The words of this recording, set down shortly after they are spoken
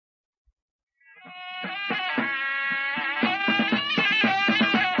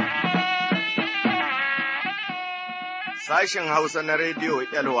Sashen Hausa na Rediyo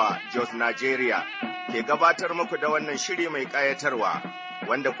Elwa Jos Nigeria ke gabatar muku da wannan shiri mai ƙayatarwa,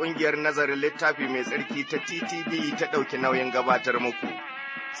 wanda ƙungiyar nazarin littafi mai tsarki ta TTV ta ɗauki nauyin gabatar muku.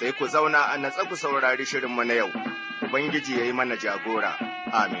 Sai ku zauna a natsa ku saurari shirinmu na yau, Ubangiji ya yi mana jagora.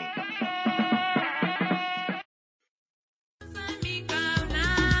 Amin.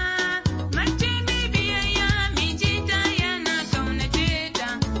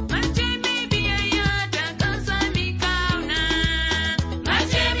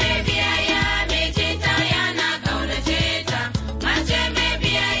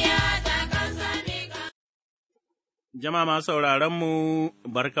 Jama'a masu sauraronmu,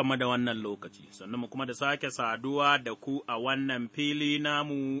 barkanmu da wannan lokaci, sannan mu kuma da sake saduwa da ku a wannan fili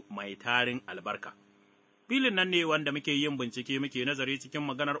namu mai tarin albarka. Filin nan ne wanda muke yin bincike muke nazari cikin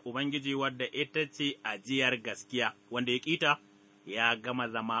maganar Ubangiji wadda ita ce ajiyar gaskiya, wanda ya ƙita ya gama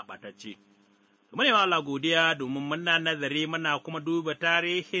zama ɓatacce. Mu ne Allah godiya domin muna nazari muna kuma duba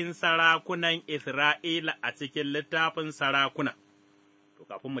tarihin sarakunan Isra'ila a cikin littafin Sarakuna. To,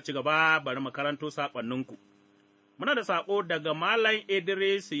 kafin mu ci gaba, bari mu karanto saƙonninku. Muna da saƙo daga Malam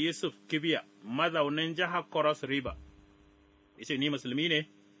Idris Yusuf Kibiya, mazaunin jihar Cross River, yace ni musulmi ne,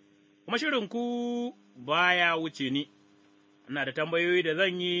 kuma shirinku baya wuce ni, ina da tambayoyi da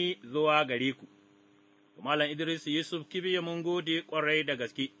zan yi zuwa gare ku. Malam Idris Yusuf Kibiya mun gode ƙwarai da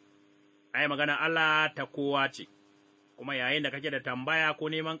gaske, ai magana Allah ta kowa ce, kuma yayin da kake da tambaya ko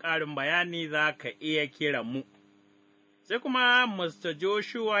neman ƙarin bayani za ka iya kiran mu. Sai kuma Mr.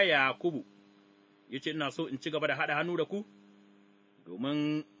 Joshua Yakubu. Ya ce, ina so in ci gaba da haɗa hannu da ku,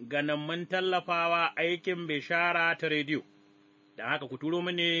 domin ganin mun tallafawa aikin bishara ta rediyo, don haka ku turo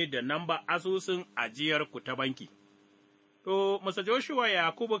mini da namba asusun ajiyarku ta banki. To, Mr. Joshua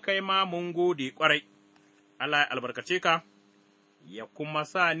Yakubu kai ma mun gode ƙwarai, Allah ya albarkace ka, ya kuma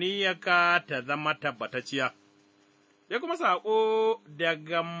sa niyyarka ta zama tabbatacciya. Sai kuma saƙo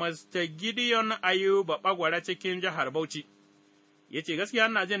daga Mr. Gideon Ayuba Bagwara cikin jihar Bauchi. Ya ce, gaskiya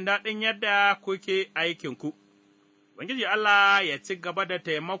ina jin daɗin yadda kuke aikinku, Ubangiji Allah ya ci gaba da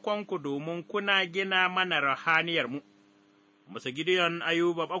taimakonku domin kuna gina mana rahaniyarmu. Musa Gideon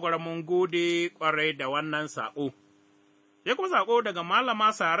Ayuba Bagwara mun gode ƙwarai da wannan saƙo. Sai kuma saƙo daga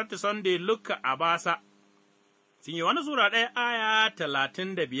Malama Saratu Sunday Luka Abasa, sun yi wani Sura ɗaya aya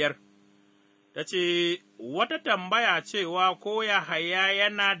 35, ta ce, wata tambaya cewa ko Yahaya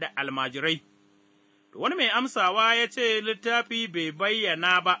yana da almajirai. Wani mai amsawa ya ce littafi bai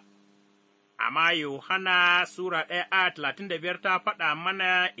bayyana ba, amma Yohana Sura 1:35 ta faɗa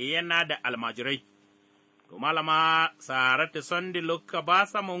mana yana da almajirai. To, Malama Saratu Sunday Luka ba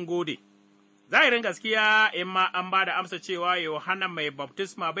mun gode, zahirin gaskiya in ma an ba da amsa cewa Yohana mai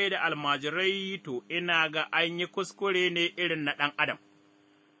baftisma bai da almajirai, to ina ga an yi kuskure ne irin na ɗan Adam,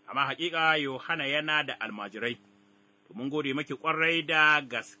 amma haƙiƙa Yohana yana da almajirai, to mun gode maki ƙwarai da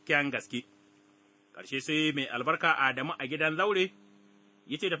gasken gaske. Ƙarshe sai mai albarka Adamu a gidan zaure,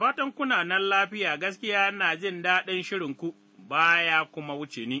 ya ce, da fatan kuna nan lafiya gaskiya na jin daɗin shirinku, baya kuma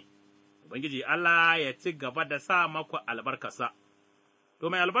wuce ni, Ubangiji Allah ya ci gaba da sa maku albarkarsa. To,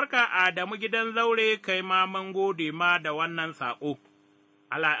 mai albarka Adamu gidan zaure kai ma mun gode ma da wannan saƙo,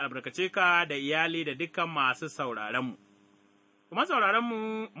 Allah ya albarkace ka da iyali da dukan masu sauraronmu. Kuma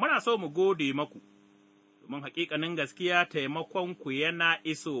sauraronmu muna so mu gode maku, domin haƙiƙanin gaskiya taimakonku yana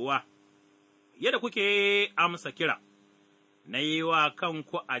isowa. Yadda kuke amsa kira, na yi wa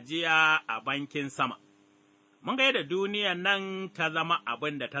kanku ajiya a bankin sama, mun ga yadda duniyan nan ta zama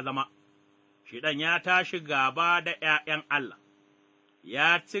abin da ta zama, Shiɗan ya tashi gaba da ’ya'yan Allah,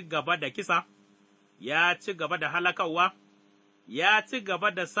 ya ci gaba da kisa, ya ci gaba da halakawa, ya ci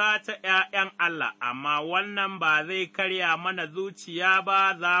gaba da sace ’ya'yan Allah, amma wannan ba zai karya mana zuciya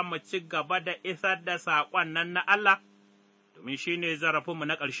ba, za mu ci gaba da isar da saƙon nan na Allah, domin shi ne zarafinmu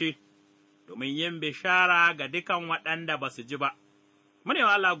na ƙarshe. Domin yin bishara ga dukan waɗanda ba su ji ba, mune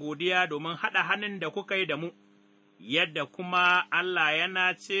wa Allah godiya domin haɗa hannun da kuka yi da mu, yadda kuma Allah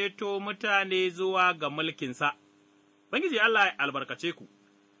yana ceto mutane zuwa ga mulkinsa. Bangiji Allah ya albarkace ku,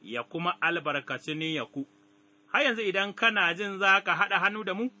 ya kuma albarkaci niyyarku, har yanzu idan kana jin za ka haɗa hannu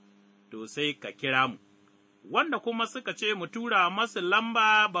da mu, to sai ka kira mu, wanda kuma suka ce mu tura masu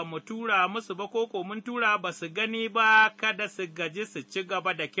lamba ba mu tura musu ba, ko mun tura ba su gani ba, kada su gaji su ci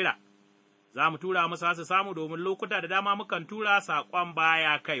gaba da kira. Za mu tura musu su samu domin lokuta da dama mukan tura saƙon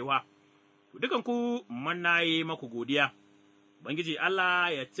baya kaiwa. Dukanku muna yi maku godiya, Ubangiji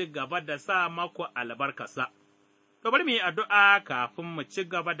Allah ya ci gaba da sa maku albarkarsa. To bari mu yi addu'a kafin mu ci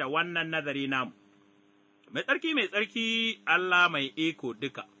gaba da wannan nazari namu. Mai tsarki Allah mai iko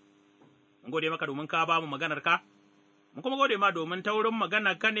duka, mun gode maka domin ka ba mu maganarka, mun kuma gode ma domin ta wurin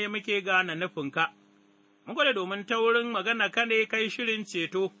maganarka ne muke gane nufinka. mun gode domin ta wurin magana ka ne kai shirin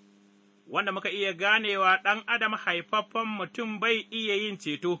ceto, wanda muka iya ganewa ɗan adam haifaffen mutum bai iya yin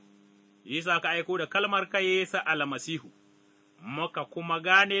ceto, yi sa ka aiko da kalmar ka Yesu almasihu, muka kuma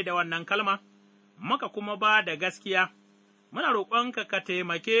gane da wannan kalma, muka kuma ba da gaskiya, muna roƙonka ka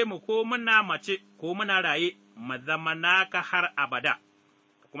taimake mu ko muna mace ko muna raye, mu zama naka har abada,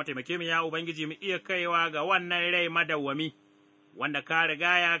 kuma taimake mu ya Ubangiji mu iya kaiwa ga wannan rai madawwami. Wanda ka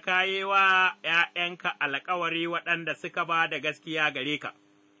riga ya kaye wa ’ya'yanka alkawari waɗanda suka ba da gaskiya gare ka,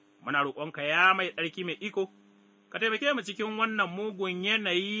 muna roƙonka ya mai tsarki mai iko, ka taimake mu cikin wannan mugun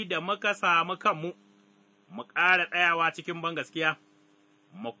yanayi da muka samu kanmu, mu ƙara tsayawa cikin bangaskiya,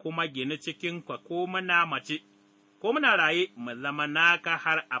 mu kuma gini cikin ko muna mace, ko muna raye, mu zama naka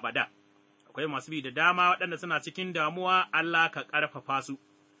har abada. Akwai masu bi da dama waɗanda suna cikin damuwa, Allah ka ƙarfafa su.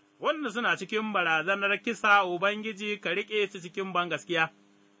 Waɗanda suna cikin barazanar kisa, Ubangiji ka riƙe su cikin bangaskiya,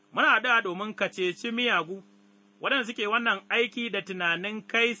 muna da domin ka ceci miyagu, waɗanda suke wannan aiki da tunanin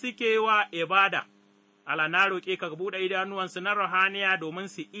kai suke wa ibada, Allah na roƙe ka buɗe idanuwansu na ruhaniya domin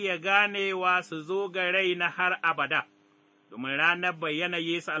su iya ganewa su zo ga rai na har abada, domin ranar bayyana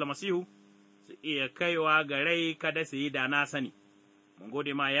Yesu almasihu su iya kaiwa ga rai kada su yi da na sani. Mun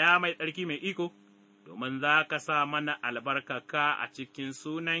gode ma ya mai tsarki mai iko. Domin za ka sa mana albarkaka a cikin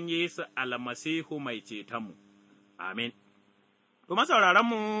sunan Yesu almasihu mai cetonmu, amin. Kuma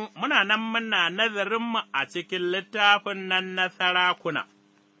sauraronmu, muna nan muna nazarinmu a cikin littafin nan na Sarakuna,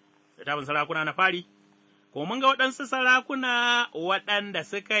 littafin Sarakuna na fari, ko mun ga waɗansu sarakuna waɗanda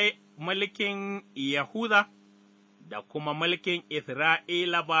suka yi mulkin Yahuda da kuma mulkin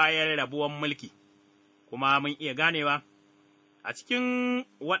Isra'ila bayan rabuwan mulki, kuma mun iya ganewa. A cikin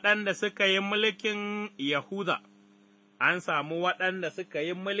waɗanda suka yi mulkin Yahuda, an samu waɗanda suka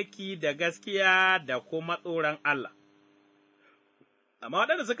yi mulki da gaskiya da kuma tsoron Allah, amma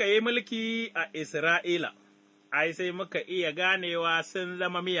waɗanda suka yi mulki a Isra'ila, ai, sai muka iya ganewa sun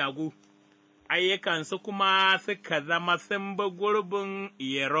zama miyagu, ayyukansu kuma suka zama sun bi gurbin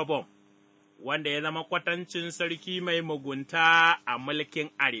Yerobom, wanda ya zama kwatancin sarki mai mugunta a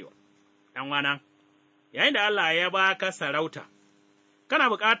mulkin arewa. ’Yan yayin da Allah ya ba ka sarauta, kana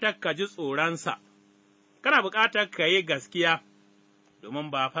bukatar ka ji tsoronsa, kana bukatar ka yi gaskiya, domin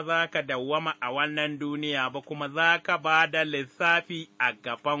ba fa za ka dawwama a wannan duniya ba kuma za ka ba da lissafi a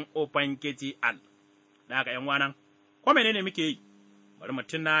gaban Ubangiji Allah. Da haka ’yan ko menene muke yi, bari mu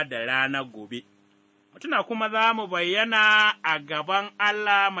tuna da ranar gobe, mu tuna kuma za mu bayyana a gaban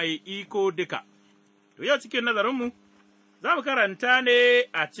Allah mai iko duka. To, yau cikin nazarinmu, za mu karanta ne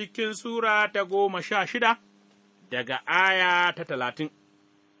a cikin Sura ta 16 daga aya ta 30,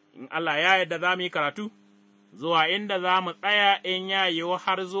 in Allah ya yarda za mu yi karatu, zuwa inda za mu tsaya in ya yiwu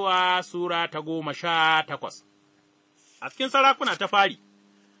har zuwa Sura ta 18. A cikin Sarakuna ta fari,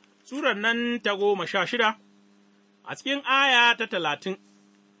 Surar nan ta 16, a cikin aya ta 30,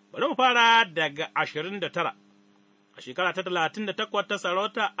 bari mu fara daga 29. A shekara ta 38 ta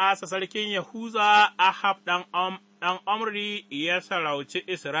sarauta Asa sarkin Yahuza, Ahab ɗan Omri ya sarauci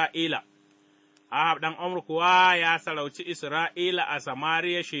Isra'ila, Ahab ɗan Omri kuwa ya sarauci Isra'ila a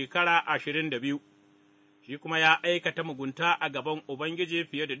Samariya shekara 22, shi kuma ya aikata mugunta a gaban Ubangiji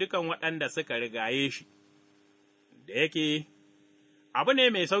fiye da dukan waɗanda suka rigaye shi, da yake abu ne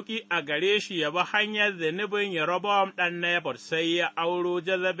mai sauƙi a gare shi ya bi hanyar zunubin Yerobowam ɗan Nebat, sai ya auro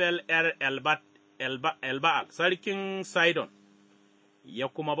Jezebel ’yar Elba'al, sarkin Sidon, ya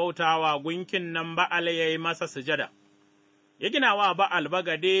kuma bauta wa gunkin nan Ba'al ya yi masa sujada, ya gina wa Ba'al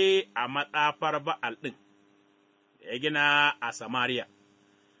bagade a matsafar Ba'al ɗin, ya gina a Samariya.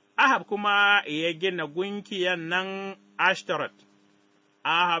 Ahab kuma ya gina gunkiyan nan Ashtoreth.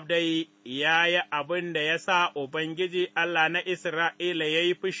 Ahab dai ya yi abin da ya sa Ubangiji Allah na Isra'ila ya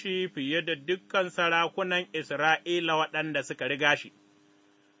yi fushi fiye da dukkan sarakunan Isra'ila waɗanda suka riga shi.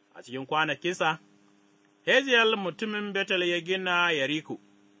 A cikin kwanakinsa, Heziyel mutumin Betel ya gina Yeriko,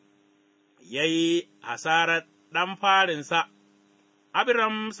 ya yi hasarar ɗan farinsa,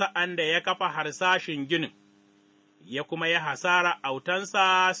 Abiram sa'an da ya kafa harsashin ginin, ya kuma yi hasara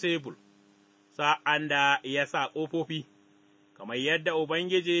autansa Sebul, sa'an da ya sa ƙofofi. Kamar yadda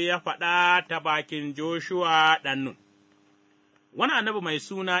Ubangiji ya faɗa ta bakin Joshua ɗan Nun. Wani annabi mai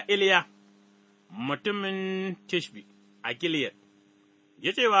suna Iliya, mutumin Tishbi a Gileyad,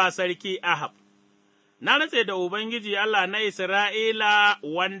 ya ce wa sarki Ahab, Na rantse da Ubangiji Allah na Isra'ila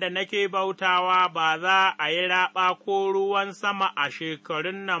wanda nake bautawa ba za a yi raɓa ko ruwan sama a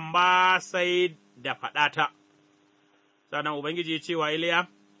shekarun nan ba sai da faɗata. Sannan Ubangiji ya ce wa Iliya,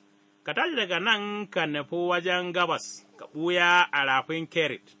 Ka tashi daga nan ka nufi wajen gabas, ka ɓuya a rafin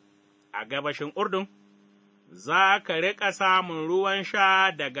Kerit, a gabashin Urdun, za ka riƙa samun ruwan sha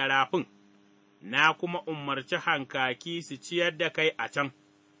daga rafin, na kuma umarci hankaki su ciyar da kai a can.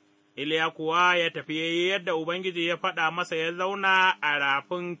 Iliya kuwa ya tafi yadda Ubangiji ya faɗa masa, ya zauna a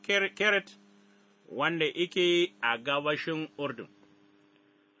rafin Keret, wanda ike a gabashin Urdun.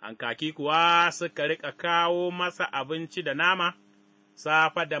 Hankaki kuwa suka riƙa kawo masa abinci da nama,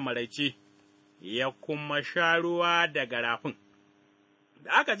 safa da maraice, ya kuma sha ruwa daga rafin.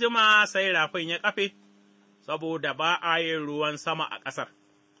 Da aka jima sai rafin ya ƙafe, saboda ba a yin ruwan sama a ƙasar.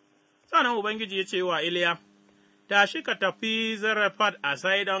 Sannan Ubangiji ya ce wa Iliya, Tashi ka tafi Zarefat a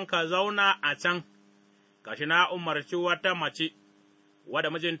Sidon ka zauna a can, gashi na umarci wata mace, wadda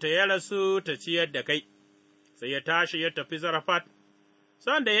mijinta ya rasu ta ciyar da kai, sai ya tashi ya tafi Zarefat,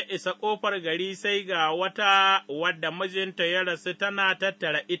 sanda ya isa ƙofar gari sai ga wata wadda mijinta ya rasu tana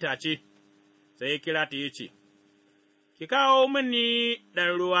tattara itace, sai ya kira ta ya ce, Ki kawo mini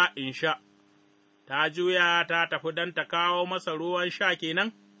ɗan ruwa in sha, ta juya ta tafi don ta kawo masa ruwan sha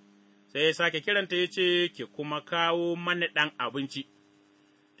kenan. Sai ya sake kiranta ya ce, Ki kuma kawo mani ɗan abinci,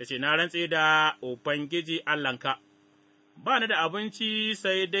 ta ce, Na rantse da Ubangiji Allahnka, ba ni da abinci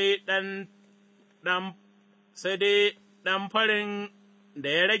sai dai ɗan farin da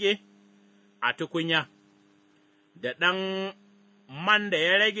ya rage a tukunya, da ɗan man da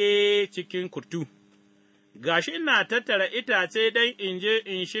ya rage cikin kurtu, gashi ina tattara itace don in je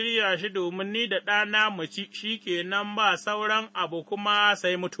in shirya shi domin ni da ɗana mu ci, shi kenan ba sauran abu kuma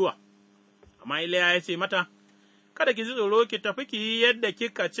sai mutuwa. Amma Iliya ya ce mata, Kada ki ji tsoro, ki tafi ki yi yadda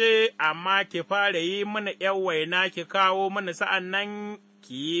kika ce, amma ki fara yi mini ’yan waina ki kawo mini sa'an nan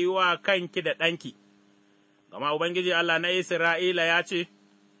ki yi wa kanki da ɗanki. Gama Ubangiji Allah na Isra'ila ya ce,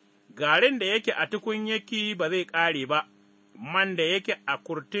 Garin da yake a tukunyaki ba zai ƙare ba, man da yake a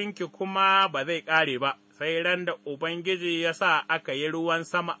kurtinki kuma ba zai ƙare ba, sai ran da Ubangiji ya sa aka yi ruwan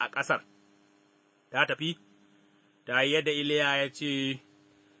sama a ƙasar. Ta tafi, ta yi yadda Iliya ya ce,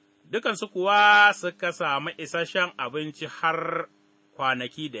 dukansu kuwa suka sami isasshen abinci har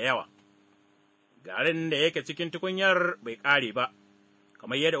kwanaki da yawa, garin da yake cikin tukunyar bai ƙare ba,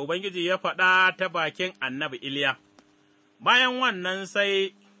 kamar yadda Ubangiji ya faɗa ta bakin annabi Iliya. Bayan wannan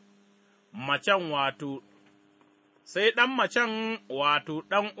sai ɗan macen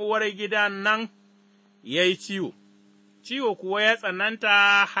ɗan uwar gidan nan ya yi ciwo kuwa ya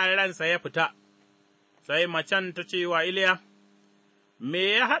tsananta har ransa ya fita, sai macen ta ce wa Iliya,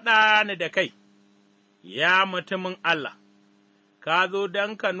 Me ya haɗa ni da kai, ya mutumin Allah, ka zo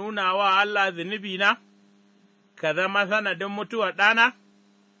don ka nuna wa Allah zunubina, ka zama sanadin mutuwar ɗana?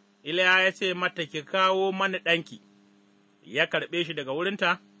 Iliya ya ce mata, Ki kawo mani ɗanki, ya karɓe shi daga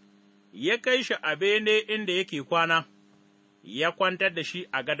wurinta, ya kai shi a bene inda yake kwana, ya kwantar da shi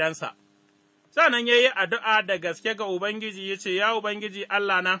a gadansa. Sannan ya yi addu'a da gaske ga Ubangiji ya ce, Ya Ubangiji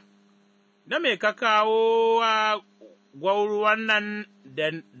Allahna, da me ka kawo wa gwauruwan nan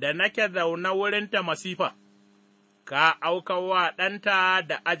da nake zaune wurinta masifa, ka auka wa ɗanta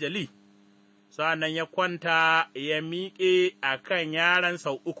da ajali, sa'an ya kwanta ya miƙe a kan yaron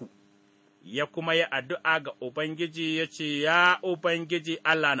sau uku, ya kuma yi addu'a ga Ubangiji ya ce, Ya Ubangiji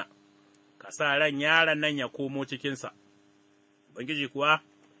Allahna, ka sa ran yaron nan ya komo cikinsa. Ubangiji kuwa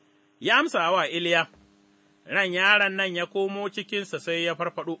ya amsa wa Iliya, ran yaron nan ya komo cikinsa sai ya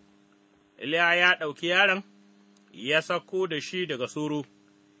farfaɗo, Iliya ya ɗauki yaron, ya sauko da shi daga soro,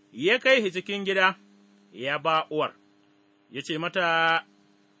 ya kai shi cikin gida, ya ba uwar, ya ce mata,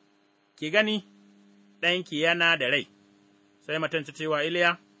 Ki gani, ɗanki yana da rai, sai matan ta ce wa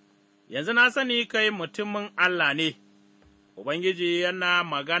Iliya, Yanzu na sani kai mutumin Allah ne, Ubangiji yana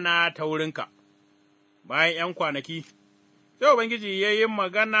magana ta wurinka. Bayan ’yan kwanaki, sai Ubangiji ya yi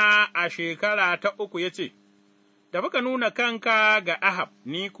magana a shekara ta uku ya ce, Tafi ka nuna kanka ga Ahab,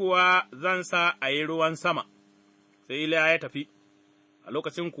 ni kuwa zan sa a yi ruwan sama. Sai Iliya ya tafi, a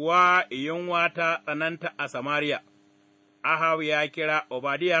lokacin kuwa yunwa ta tsananta a Samariya, Ahab ya kira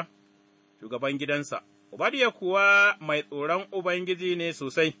Obadiya, shugaban gidansa, Obadiya kuwa mai tsoron Ubangiji ne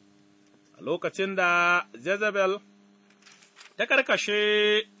sosai, a lokacin da Jezebel ta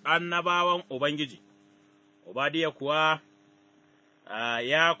karkashe annabawan Ubangiji, Obadiya kuwa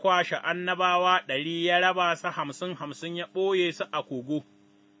ya kwashe annabawa 100 ya raba su 50 ya ɓoye su a kogo,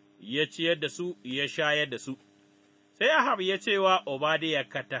 ya ciyar da su, ya shayar da su. Sai Ahab ya ce wa Obadiya,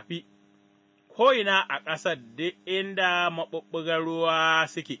 Ka tafi ko'ina a ƙasar duk inda maɓuɓɓugar ruwa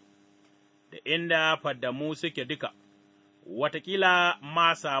suke, da inda faddamu suke duka, watakila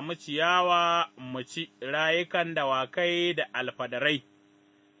ma samu ciyawa mu ci rayukan dawakai da alfadarai,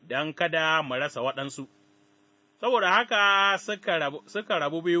 don kada mu rasa waɗansu. Saboda haka suka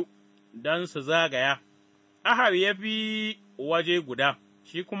rabu biyu don su zagaya, Ahab ya bi waje guda,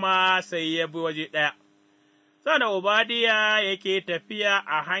 shi kuma sai ya bi waje ɗaya. Sana Obadiya yake tafiya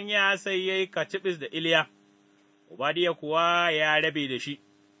a hanya sai ya yi kacibis da Iliya, Obadiya kuwa ya rabe da shi,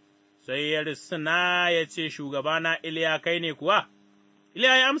 sai ya risina ya ce, Shugabana Iliya kai ne kuwa?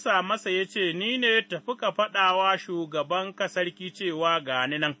 Iliya ya amsa masa ya ce, Ni ne, tafi ka faɗawa shugabanka sarki cewa ga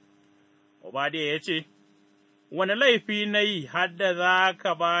ni nan. Obadiya ya ce, Wane laifi na yi har da za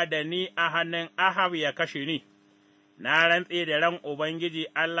ka ba da ni a hannun Ahab ya kashe ni, na rantse da ran Ubangiji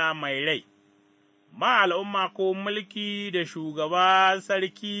Allah mai rai, ba al'umma ko mulki da shugaba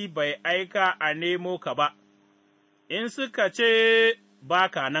sarki bai aika a nemo ka ba, in suka ce ba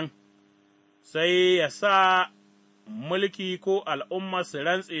ka nan, sai ya sa mulki ko al'umma su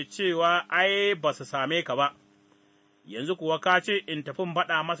rantse cewa ai, ba su same ka ba, yanzu kuwa ka ce in tafi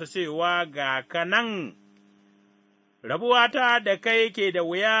faɗa masa cewa ga ka nan, rabuwata da kai ke da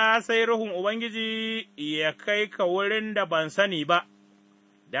wuya sai Ruhun Ubangiji ya kai ka wurin da ban sani ba,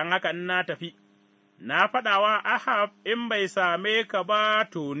 don haka in na tafi, na faɗawa Ahab in bai same ka ba,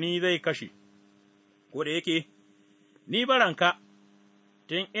 to ni zai kashe, ko da yake, ni baranka,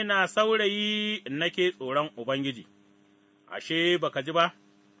 tun ina saurayi nake tsoron Ubangiji, ashe baka ji ba,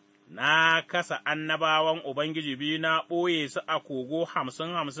 na kasa annabawan Ubangiji biyu na ɓoye su a kogo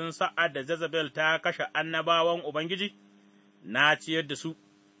 50 sa'ad da Jezebel ta kashe annabawan Ubangiji, na ciyar da su,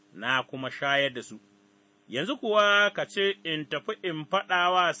 na kuma shayar da su. Yanzu kuwa ka ce in tafi in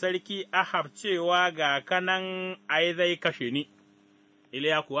faɗa wa sarki Ahab cewa ga kanan ai zai kashe ni,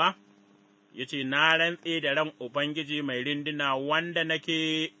 Iliya kuwa ya ce, Na rantse da ran Ubangiji mai rinduna wanda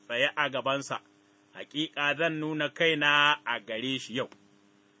nake tsaye a gabansa, hakika zan nuna kaina a gare shi yau.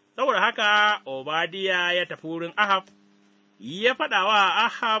 Saboda haka Obadiya ya tafi wurin Ahab, ya faɗa wa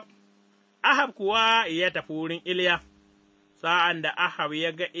Ahab, Ahab kuwa ya tafi wurin Iliya. Sa'an da Ahab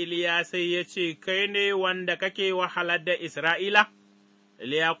ya ga Iliya sai ya ce, Kai ne wanda kake wahalar da Isra'ila?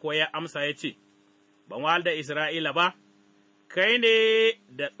 Iliya kuwa ya amsa ya ce, Ban wahalar da Isra'ila ba, kai ne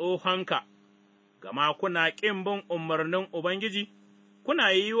da tsohonka, gama kuna ƙin bin umarnin Ubangiji, kuna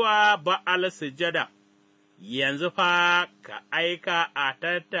yi wa Ba'al sujada. Yanzu fa ka aika a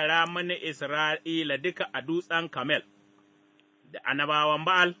tattara mani Isra'ila duka a dutsen Kamel, da annabawan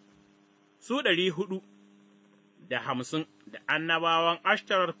Ba'al, su 450, da annabawan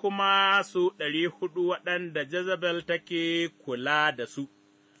Ashtarar kuma su 400 waɗanda Jezebel take kula da su.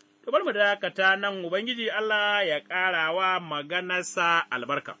 To, bar mu dakata nan Ubangiji Allah ya ƙara wa maganarsa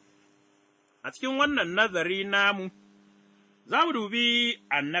albarka. A cikin wannan nazari namu, za mu dubi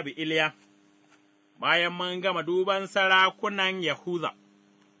annabi Iliya. Bayan mun gama duban sarakunan Yahuda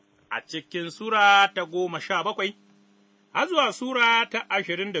a cikin Sura ta 17, har zuwa Sura ta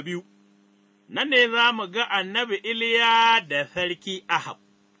 22, nan ne za mu ga annabi Iliya da sarki Ahab.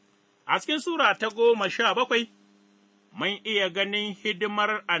 A cikin Sura ta 17, mun iya ganin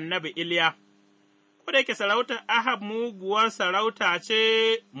hidimar annabi Iliya, ko da yake sarautar Ahab muguwar sarauta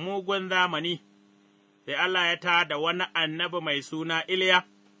ce mugun zamani, sai Allah ya tā da wani annabi mai suna Iliya.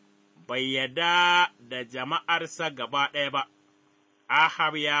 Bai yarda da jama'arsa gaba ɗaya ba,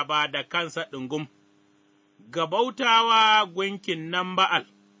 Ahab ya ba da kansa ɗungum, ga bautawa gunkin nan Ba'al,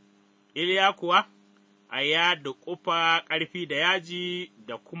 Iliya kuwa a ya duƙufa ƙarfi da yaji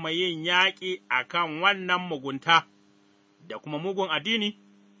da kuma yin yaƙi a kan wannan mugunta da kuma mugun addini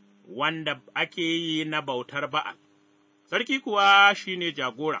wanda ake yi na bautar Ba'al. Sarki kuwa shi ne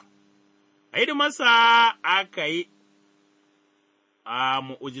jagora, a hidimarsa aka yi a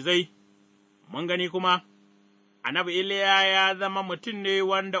mu'ujizai, mun gani kuma, annabi Iliya ya zama mutum ne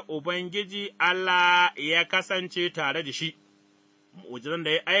wanda Ubangiji Allah ya kasance tare da shi, mu'ujizan da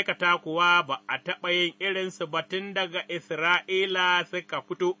ya aikata kuwa ba a taɓa yin irinsu ba tun daga Isra'ila suka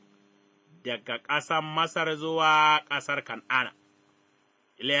fito daga ƙasar Masar zuwa ƙasar Kan'ana.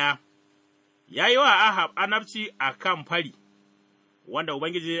 Iliya ya yi wa Ahab annabci a kan fari, wanda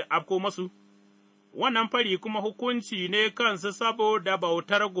Ubangiji ya afko masu, wannan fari kuma hukunci ne kansu saboda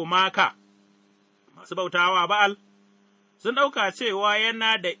bautar gumaka, masu bautawa Ba'al sun ɗauka cewa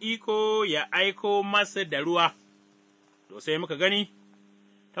yana da iko ya aiko masu da ruwa, to sai muka gani,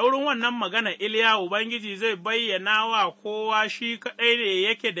 ta wurin wannan magana Iliya Ubangiji zai bayyana wa kowa shi kaɗai ne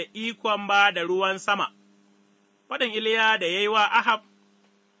yake da ikon ba da ruwan sama, faɗin Iliya da ya yi wa Ahab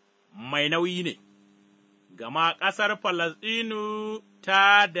mai nauyi ne, gama ƙasar Falasɗinu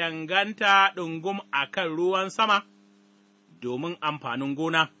ta danganta ɗungum a kan ruwan sama domin amfanin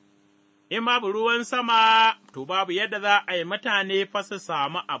gona, in babu ruwan sama, to babu yadda za a yi mutane fa su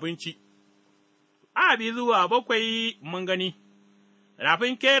samu abinci. Abi zuwa 7 mun gani,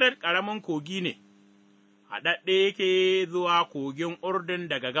 rafin Keret ƙaramin kogi ne, haɗaɗɗe yake zuwa kogin Urdun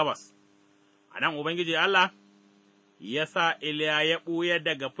daga gabas, a nan Ubangiji Allah ya sa Iliya ya ɓuya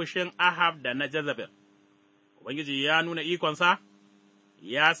daga fushin Ahab da na Jezebel. Ubangiji ya nuna ikonsa,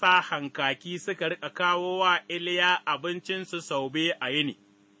 ya sa hankaki suka riƙa kawo wa Iliya abincinsu sau biyu a yini,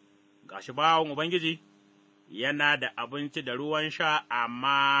 ga shi bawan Ubangiji yana da abinci da ruwan sha,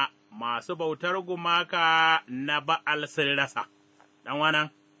 amma masu bautar gumaka na Ba'al sun rasa. Ɗanwana,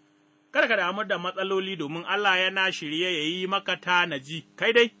 kada ka damu da matsaloli domin Allah yana shirye ya yi maka tanaji,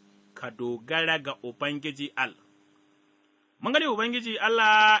 kai dai, ka dogara ga Ubangiji Allah. Mun gani Ubangiji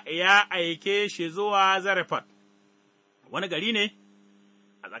Allah ya aike shi zuwa Zarefat, wani gari ne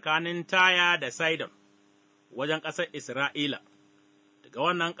a tsakanin Taya da Sidon, wajen ƙasar Isra'ila, daga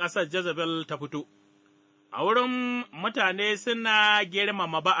wannan ƙasar Jezebel ta fito, a wurin mutane suna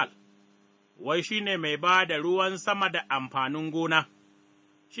girmama Ba'al, wai shi ne mai ba da ruwan sama da amfanin gona,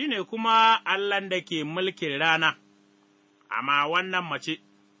 shi ne kuma Allahn da ke mulkin rana, amma wannan mace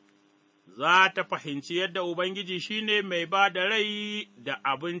za ta fahimci yadda Ubangiji shi ne mai ba da rai da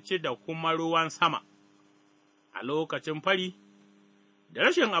abinci da kuma ruwan sama. A lokacin fari, da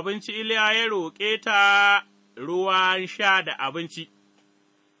rashin abinci Iliya ya roƙe ta ruwan sha da abinci,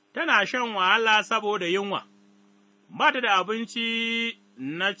 tana shan wahala saboda yunwa, ba ta da abinci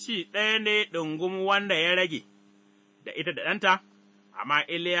na ci ɗaya ne ɗungum wanda ya rage, da ita da ɗanta, amma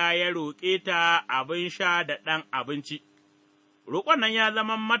Iliya ya roƙe ta abin sha da ɗan abinci. Roƙon nan ya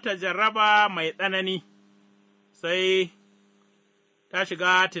zama mata jarraba mai tsanani, sai ta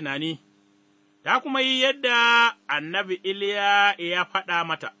shiga tunani, ta kuma yi yadda annabi Iliya ya faɗa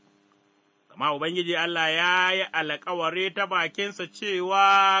mata, gama Ubangiji Allah ya yi alkawari ta bakinsa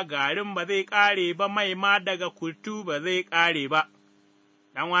cewa garin ba zai ƙare ba, mai ma daga kurtu ba zai ƙare ba.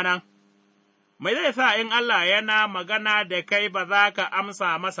 ’Yan'wana, mai zai sa in Allah yana magana da kai ba za ka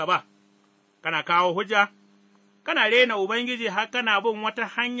amsa masa ba, kana kawo hujja? Kana rena Ubangiji har kana bin wata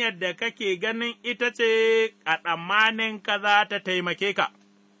hanyar da kake ganin ita ce a tsammanin ka za ta taimake ka.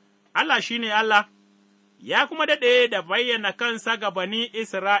 Allah shi ne Allah, ya kuma daɗe da bayyana kansa ga bani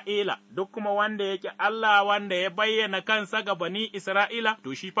Isra'ila, duk kuma wanda yake Allah wanda ya bayyana kansa ga bani Isra'ila,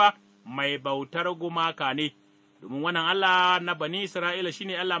 to shi fa mai bautar gumaka ne, domin wannan Allah na bani Isra'ila shi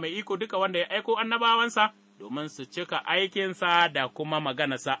ne Allah mai iko duka wanda ya aiko annabawansa domin su cika aikinsa da kuma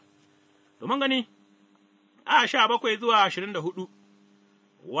maganarsa. Domin gani, a 17 zuwa 24,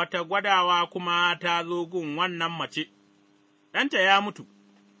 wata gwadawa kuma ta zo gun wannan mace, ɗanta ya mutu,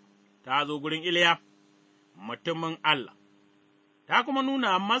 ta zo gurin Iliya, mutumin Allah, ta kuma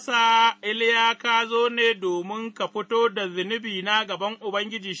nuna masa, Iliya ka zo ne domin ka fito da zunubi na gaban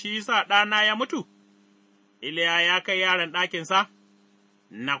Ubangiji shi sa ɗana ya mutu? Iliya ya kai yaron ɗakinsa,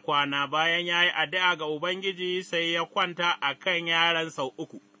 na kwana bayan ya yi addu'a ga Ubangiji sai ya kwanta a kan yaron sau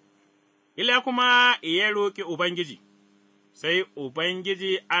 3. Iliya kuma ya roƙi Ubangiji, sai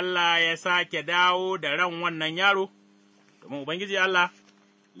Ubangiji Allah ya sake dawo da ran wannan yaro, domin Ubangiji Allah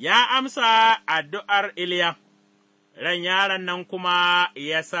ya amsa addu'ar Iliya, ran yaron nan kuma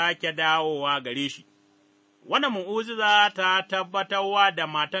ya sake dawowa gare shi. Wannan mu'ujiza ta tabbatarwa da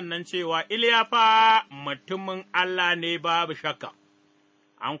matan nan cewa Iliya fa mutumin Allah ne babu shakka,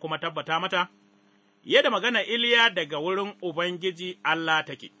 an kuma tabbata mata, yadda magana Iliya daga wurin Ubangiji Allah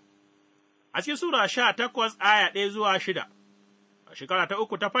take. A cikin Sura 18 aya 1 zuwa 6, a shekara ta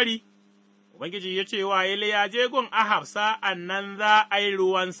 3 ta fari, Ubangiji ya ce wa Iliya, je gun Ahab sa'an nan za a yi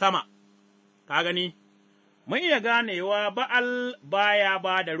ruwan sama, ka gani, mun iya ganewa Ba'al baya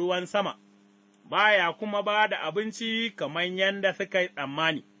ba da ruwan sama, baya kuma ba da abinci kamar yadda suka yi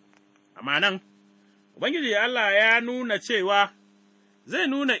tsammani, amma nan, Ubangiji Allah ya nuna cewa zai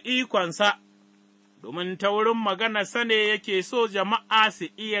nuna ikonsa, domin ta wurin maganarsa ne yake so jama'a su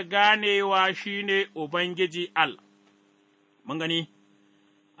iya ganewa shi ne Ubangiji Allah. Mun gani,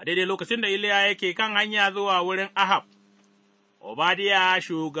 a daidai lokacin da Iliya yake kan hanya zuwa wurin Ahab, Obadiya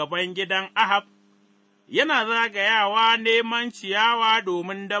shugaban gidan Ahab, yana zagayawa neman ciyawa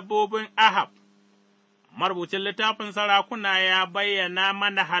domin dabbobin Ahab. Marubucin littafin Sarakuna ya bayyana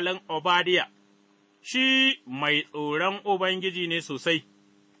mana halin Obadiya, shi mai tsoron Ubangiji ne sosai,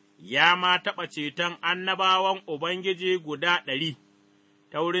 ya ma taɓa ceton annabawan Ubangiji guda 100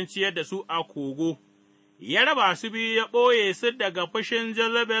 ta wurin ciyar da su a kogo, ya raba su biyu ya ɓoye su daga fushin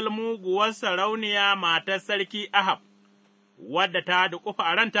Jezebel muguwar sarauniya matar sarki Ahab, wadda ta duƙufa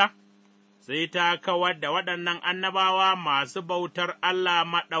a ranta, sai ta kawar da waɗannan annabawa masu bautar Allah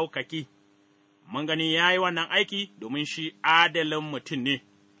maɗaukaki. Mun gani ya yi wannan aiki domin shi adalin mutum ne.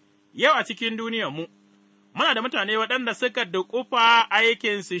 Yau a cikin duniyarmu, muna da mutane waɗanda suka duƙufa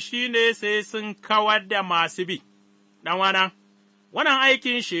aikinsu shi ne sai sun kawar da masu bi, ɗanwana, wannan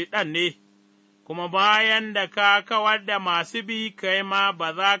aikin Shaiɗan ne, kuma bayan da ka kawar da masu bi, kai ma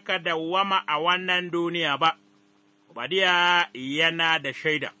ba za ka dawwama a wannan duniya ba. Obadiya yana da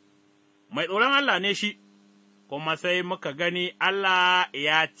shaida, mai tsoron Allah ne shi, kuma sai muka gani Allah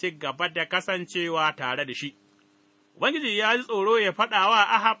ya ci gaba da kasancewa tare da shi. Ubangiji ya ji tsoro ya faɗa wa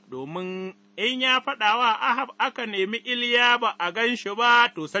Ahab, domin in ya faɗa wa Ahab aka nemi Iliya ba a gan shi ba,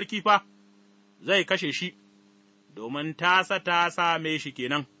 to sarki fa zai kashe shi, domin tasa ta same shi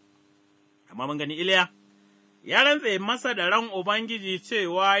kenan. Amma mun gani Iliya ya rantse masa da ran Ubangiji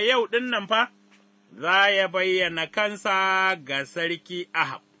cewa yau ɗin nan fa za ya bayyana kansa ga sarki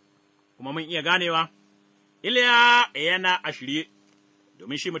Ahab, kuma mun iya ganewa, Iliya yana a shirye,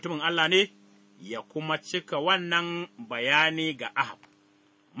 domin shi mutumin Allah ne, ya kuma cika wannan bayani ga Ahab.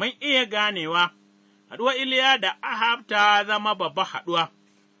 Mun iya ganewa, haɗuwa Iliya da Ahab ta zama babba haɗuwa,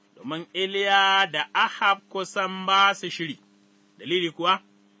 domin Iliya da Ahab kusan ba su shiri, dalili kuwa,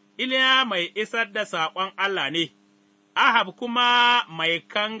 Iliya mai isar da saƙon Allah ne, Ahab kuma mai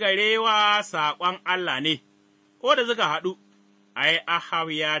kangarewa saƙon Allah ne, ko da suka haɗu, ai,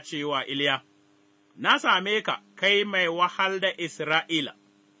 Ahab ya ce wa Iliya, Na same ka, kai mai wahal da Isra'ila,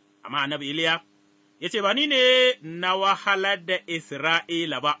 amma annabi Iliya ya ce, Ba ni ne na wahalar da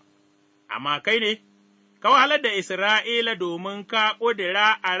Isra'ila ba, amma kai ne, ka wahalar da Isra'ila domin ka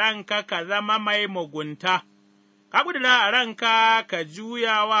ƙudura a ranka ka zama mai mugunta, ka ƙudura a ranka ka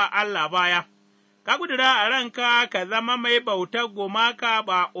juya wa Allah baya. Ka ƙudura a ranka ka zama mai bautar gumaka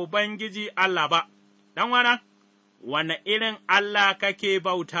ba Ubangiji Allah ba, ɗanwana, wane irin Allah kake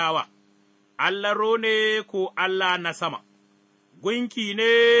bautawa, Allaro ne ko Allah na sama, gunki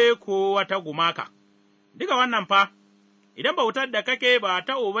ne ko wata gumaka, duka wannan fa, idan bautar da kake ba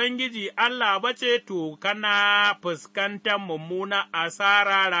ta Ubangiji Allah ba ce, to kana fuskantar mummuna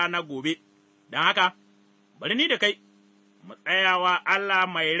asara rana gobe, don haka, bari ni da kai. Mu tsayawa Allah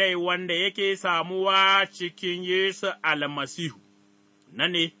mai rai wanda yake samuwa cikin Yesu almasihu,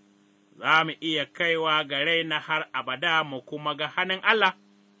 nan ne za mu iya kaiwa ga rai na har abada mu kuma ga hannun Allah,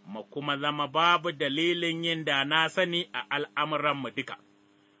 mu kuma zama babu dalilin yin da na sani a al'amuranmu duka.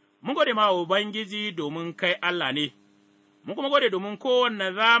 Mun gode ma Ubangiji domin kai Allah ne, mun kuma gode domin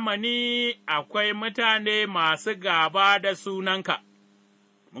kowane zamani akwai mutane masu gaba da sunanka,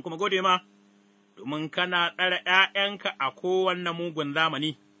 mun kuma gode ma. Domin kana tsare ’ya'yanka a kowane mugun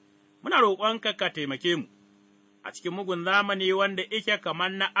zamani, muna roƙonka ka taimake mu, a cikin mugun zamani wanda ike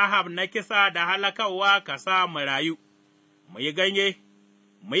kamar na Ahab na kisa da halakawa ka sa mu rayu, mu yi ganye,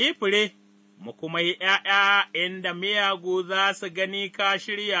 mu yi fure, mu kuma yi ’ya'ya inda miyagu za su gani ka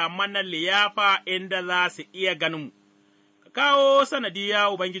shirya mana liyafa inda za su iya ganinmu, ka kawo sanadiya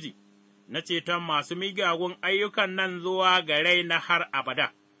Ubangiji, na ceton masu miyagun ayyukan nan zuwa ga rai na har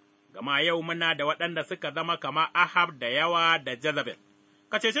abada. Gama yau muna da waɗanda suka zama kama Ahab da yawa da Jezebel,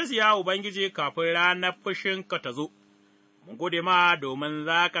 ka cece su ya Ubangiji kafin ranar fushinka ta zo, mun gode ma domin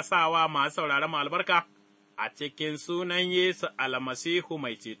za ka sa wa masu sauraron mu albarka a cikin sunan Yesu almasihu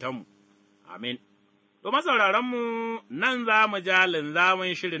mai cetonmu, amin. Domin sauraronmu nan za mu ja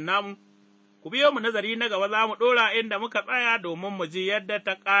linzamin shirin namu, ku biyo mu nazari na gaba za mu ɗora inda muka tsaya domin mu ji yadda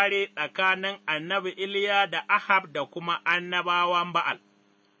ta ƙare tsakanin annabi Iliya da Ahab da kuma annabawan Ba'al.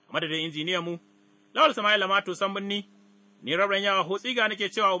 Madadin injiniyanmu, Lawal Sama'ila Mato Sambunni, ni rabin yawa Hotsiga nake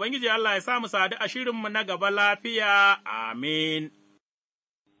cewa Ubangiji Allah ya samu sadu a shirinmu na gaba lafiya, amin.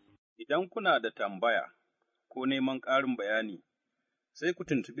 Idan kuna da tambaya ko neman ƙarin bayani, sai ku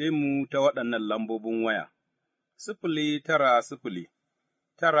tuntuɓe mu ta waɗannan lambobin waya, 090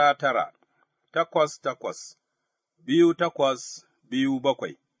 888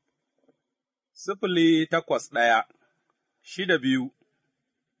 081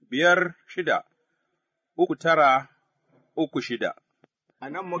 5 6 A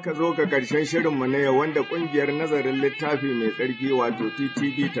nan muka zo ga ƙarshen shirinmu na yau wanda ƙungiyar nazarin littafi mai tsarki wato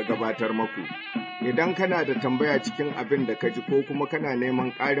TTV ta gabatar maku. Idan kana da tambaya cikin abin da ka ji ko kuma kana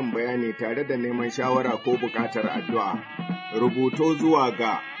neman ƙarin bayani tare da neman shawara ko buƙatar addu'a, rubuto zuwa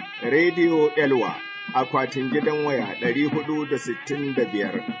ga Radio Elwa akwatin gidan waya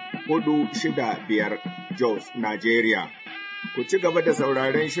 465 465 Jos, Nigeria. Ku ci gaba da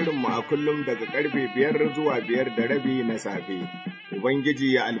sauraron shirinmu a kullum daga ƙarfe 5 zuwa 5:30 na safe.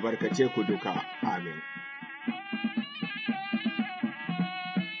 Ubangiji ya albarkace ku duka. Amin.